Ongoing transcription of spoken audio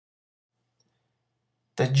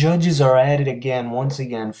The judges are at it again, once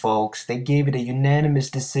again, folks. They gave it a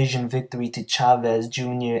unanimous decision victory to Chavez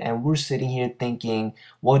Jr., and we're sitting here thinking,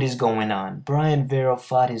 what is going on? Brian Vera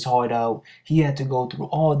fought his heart out. He had to go through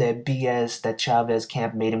all that BS that Chavez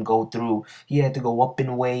camp made him go through. He had to go up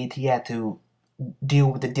in weight. He had to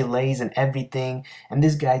deal with the delays and everything. And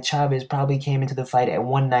this guy Chavez probably came into the fight at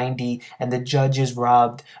 190, and the judges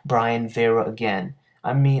robbed Brian Vera again.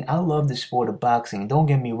 I mean, I love the sport of boxing, don't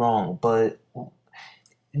get me wrong, but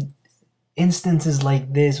instances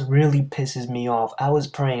like this really pisses me off. I was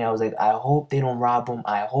praying. I was like, I hope they don't rob him.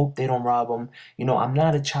 I hope they don't rob him. You know, I'm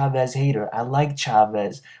not a Chavez hater. I like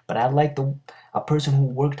Chavez, but I like a person who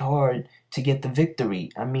worked hard to get the victory.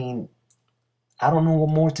 I mean, I don't know what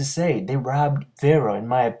more to say. They robbed Vera, in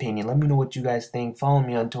my opinion. Let me know what you guys think. Follow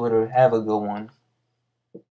me on Twitter. Have a good one.